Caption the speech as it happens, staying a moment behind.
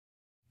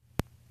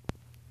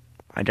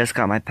I just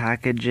got my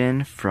package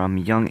in from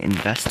Young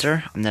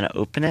Investor. I'm gonna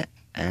open it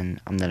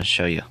and I'm gonna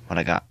show you what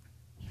I got.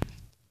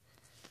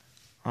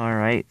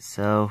 Alright,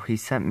 so he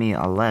sent me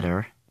a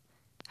letter.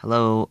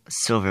 Hello,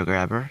 Silver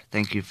Grabber.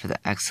 Thank you for the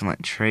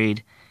excellent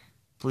trade.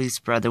 Please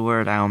spread the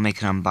word. I will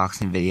make an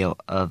unboxing video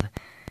of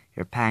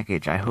your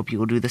package. I hope you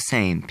will do the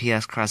same.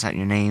 P.S. Cross out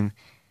your name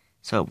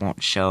so it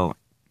won't show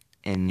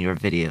in your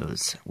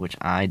videos, which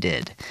I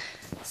did.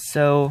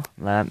 So,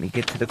 let me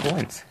get to the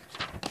coins.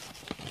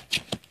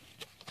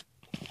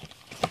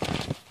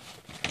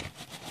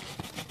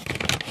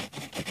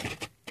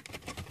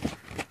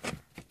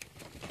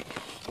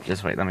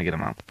 Just wait, let me get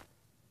them out.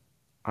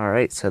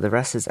 Alright, so the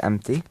rest is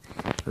empty.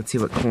 Let's see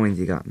what coins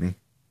he got me.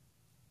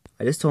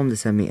 I just told him to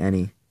send me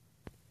any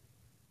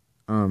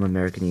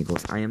American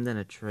Eagles. I am going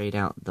to trade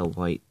out the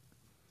white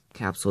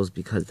capsules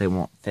because they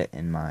won't fit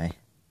in my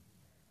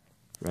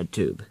red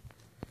tube.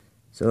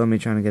 So let me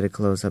try to get a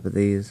close-up of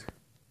these.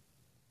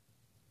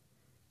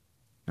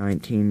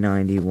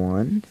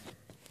 1991.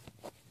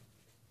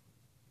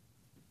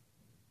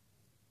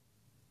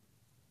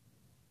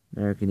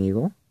 American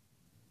Eagle.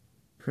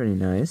 Pretty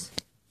nice.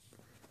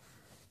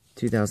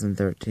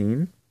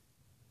 2013.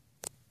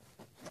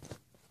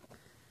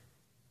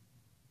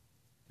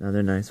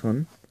 Another nice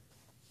one.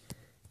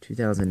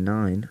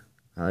 2009.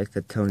 I like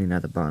the toning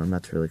at the bottom.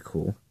 That's really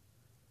cool.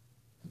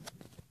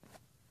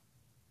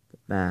 The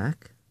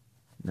back.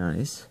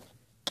 Nice.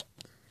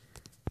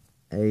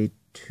 A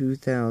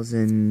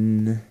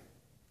 2008.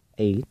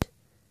 I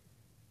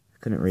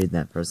couldn't read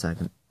that for a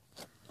second.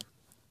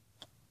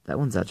 That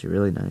one's actually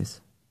really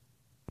nice.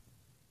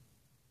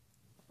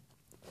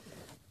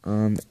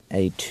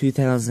 A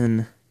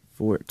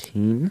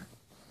 2014.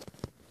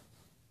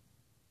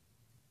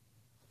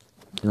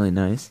 Really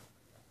nice.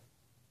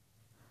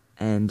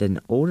 And an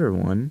older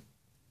one.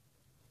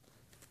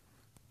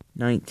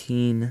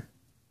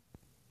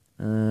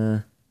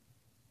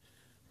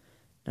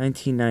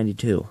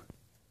 1992.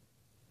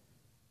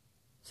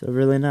 So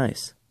really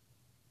nice.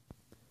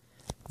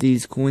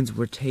 These coins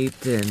were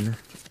taped in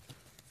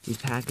these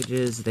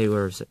packages. They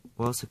were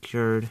well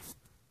secured.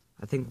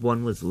 I think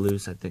one was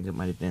loose. I think it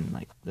might have been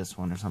like this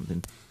one or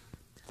something.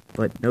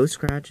 But no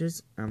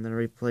scratches. I'm going to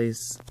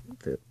replace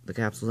the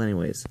capsules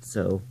anyways.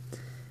 So,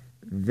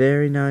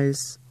 very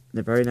nice.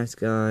 A very nice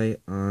guy.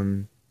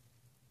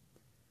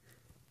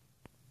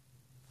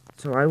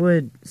 So I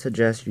would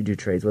suggest you do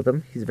trades with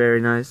him. He's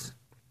very nice.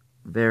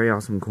 Very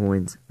awesome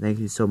coins. Thank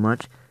you so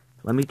much.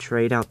 Let me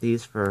trade out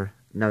these for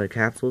another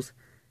capsules.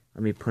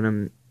 Let me put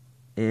them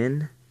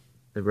in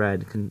the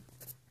red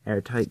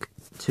airtight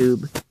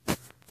tube.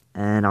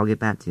 And I'll get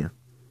back to you.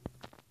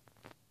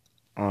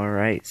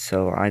 Alright,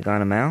 so I got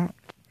them out.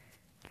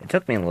 It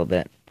took me a little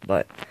bit,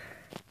 but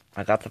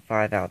I got the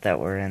 5 out that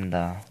were in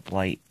the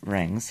white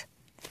rings.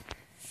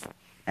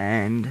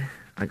 And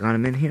I got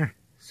them in here.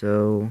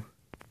 So,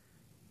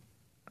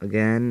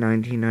 again,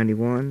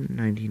 1991,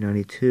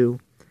 1992,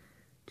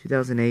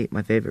 2008.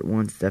 My favorite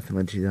one's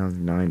definitely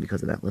 2009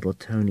 because of that little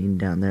toning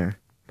down there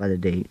by the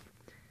date.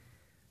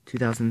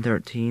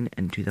 2013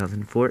 and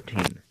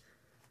 2014.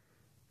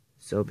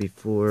 So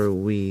before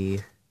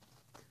we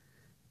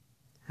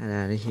head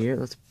out of here,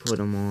 let's put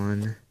them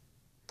on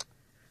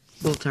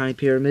little tiny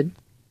pyramid.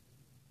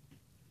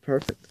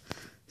 Perfect.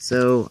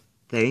 So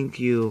thank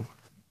you,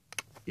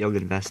 Young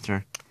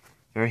Investor.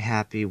 Very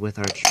happy with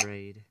our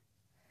trade.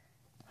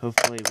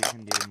 Hopefully we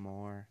can do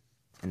more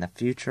in the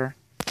future.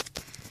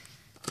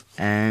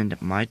 And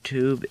my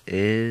tube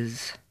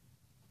is...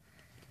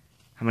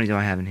 How many do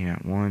I have in here?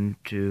 1,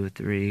 2,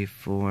 3,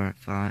 4,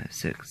 5,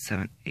 6,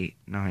 7, 8,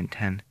 9,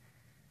 10.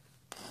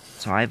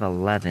 So I have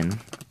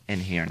 11 in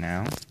here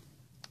now.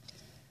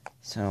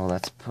 So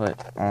let's put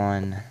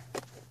on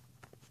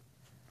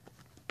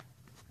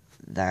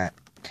that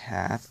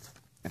cap,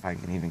 if I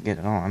can even get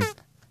it on.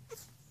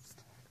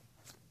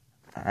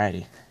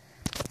 Alrighty.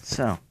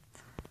 So,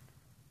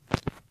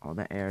 all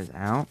the air is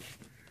out.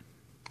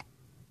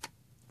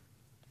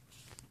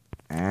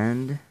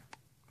 And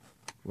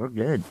we're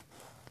good.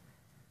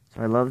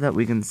 So I love that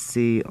we can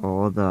see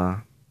all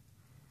the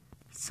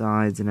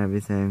sides and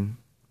everything.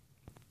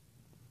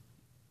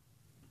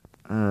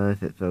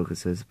 If it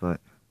focuses, but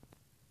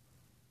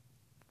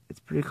it's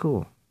pretty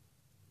cool.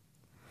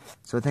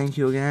 So thank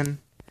you again.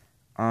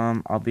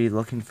 I'll be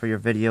looking for your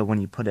video when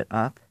you put it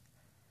up.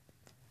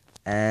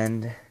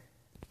 And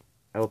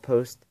I will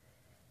post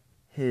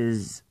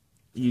his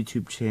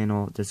YouTube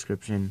channel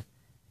description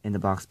in the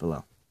box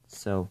below.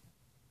 So,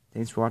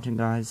 thanks for watching,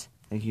 guys.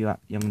 Thank you,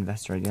 Young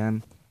Investor,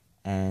 again.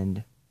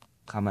 And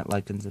comment,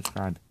 like, and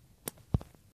subscribe.